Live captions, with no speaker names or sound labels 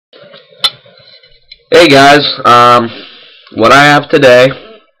Hey guys, what I have today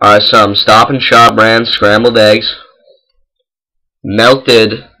are some Stop and Shop brand scrambled eggs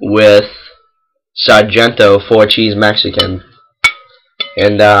melted with Sargento 4-cheese Mexican.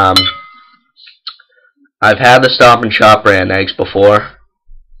 And I've had the Stop and Shop brand eggs before,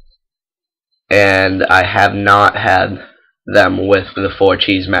 and I have not had them with the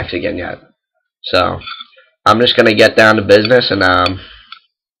 4-cheese Mexican yet. So I'm just gonna get down to business, and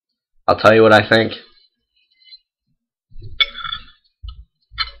I'll tell you what I think.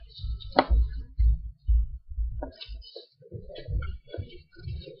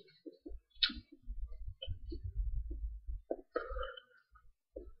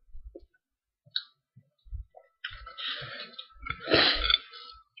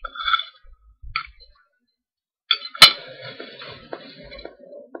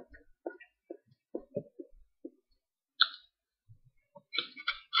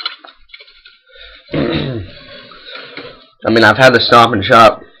 I mean, I've had the Stop and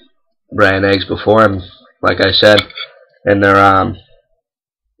Shop brand eggs before, and like I said, and they're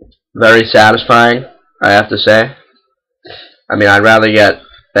very satisfying, I have to say. I mean, I'd rather get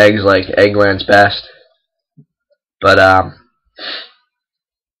eggs like Eggland's Best, but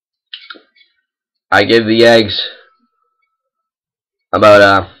I give the eggs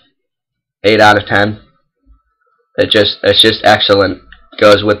about 8 out of 10. It's just excellent.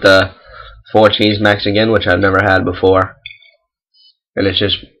 Goes with the 4-cheese Mexican, which I've never had before, and it's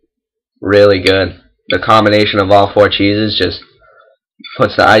just really good. The combination of all 4 cheeses just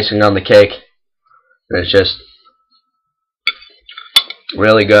puts the icing on the cake, and it's just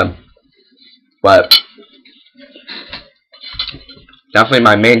really good. But definitely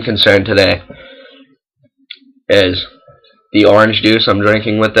my main concern today is the orange juice I'm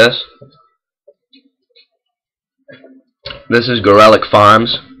drinking with this. This is Garelick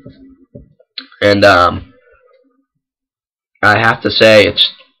Farms, and I have to say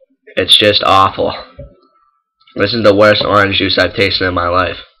it's just awful. This is the worst orange juice I've tasted in my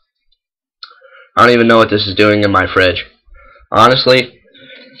life. I don't even know what this is doing in my fridge. Honestly,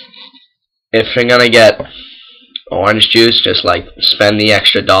 if you're gonna get orange juice, just like spend the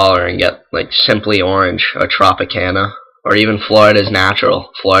extra $1 and get like Simply Orange or Tropicana, or even Florida's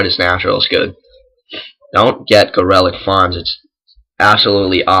Natural. Florida's Natural is good. Don't get Garelick Farms. It's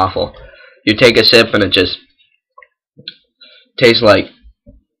absolutely awful. You take a sip and it just tastes like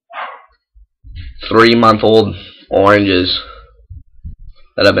 3-month-old oranges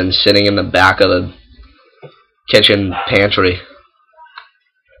that have been sitting in the back of the kitchen pantry.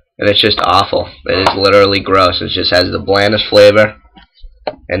 And it's just awful. It is literally gross. It just has the blandest flavor,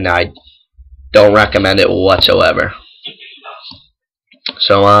 and I don't recommend it whatsoever.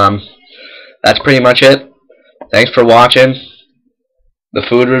 So that's pretty much it. Thanks for watching the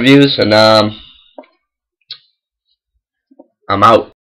food reviews, and I'm out.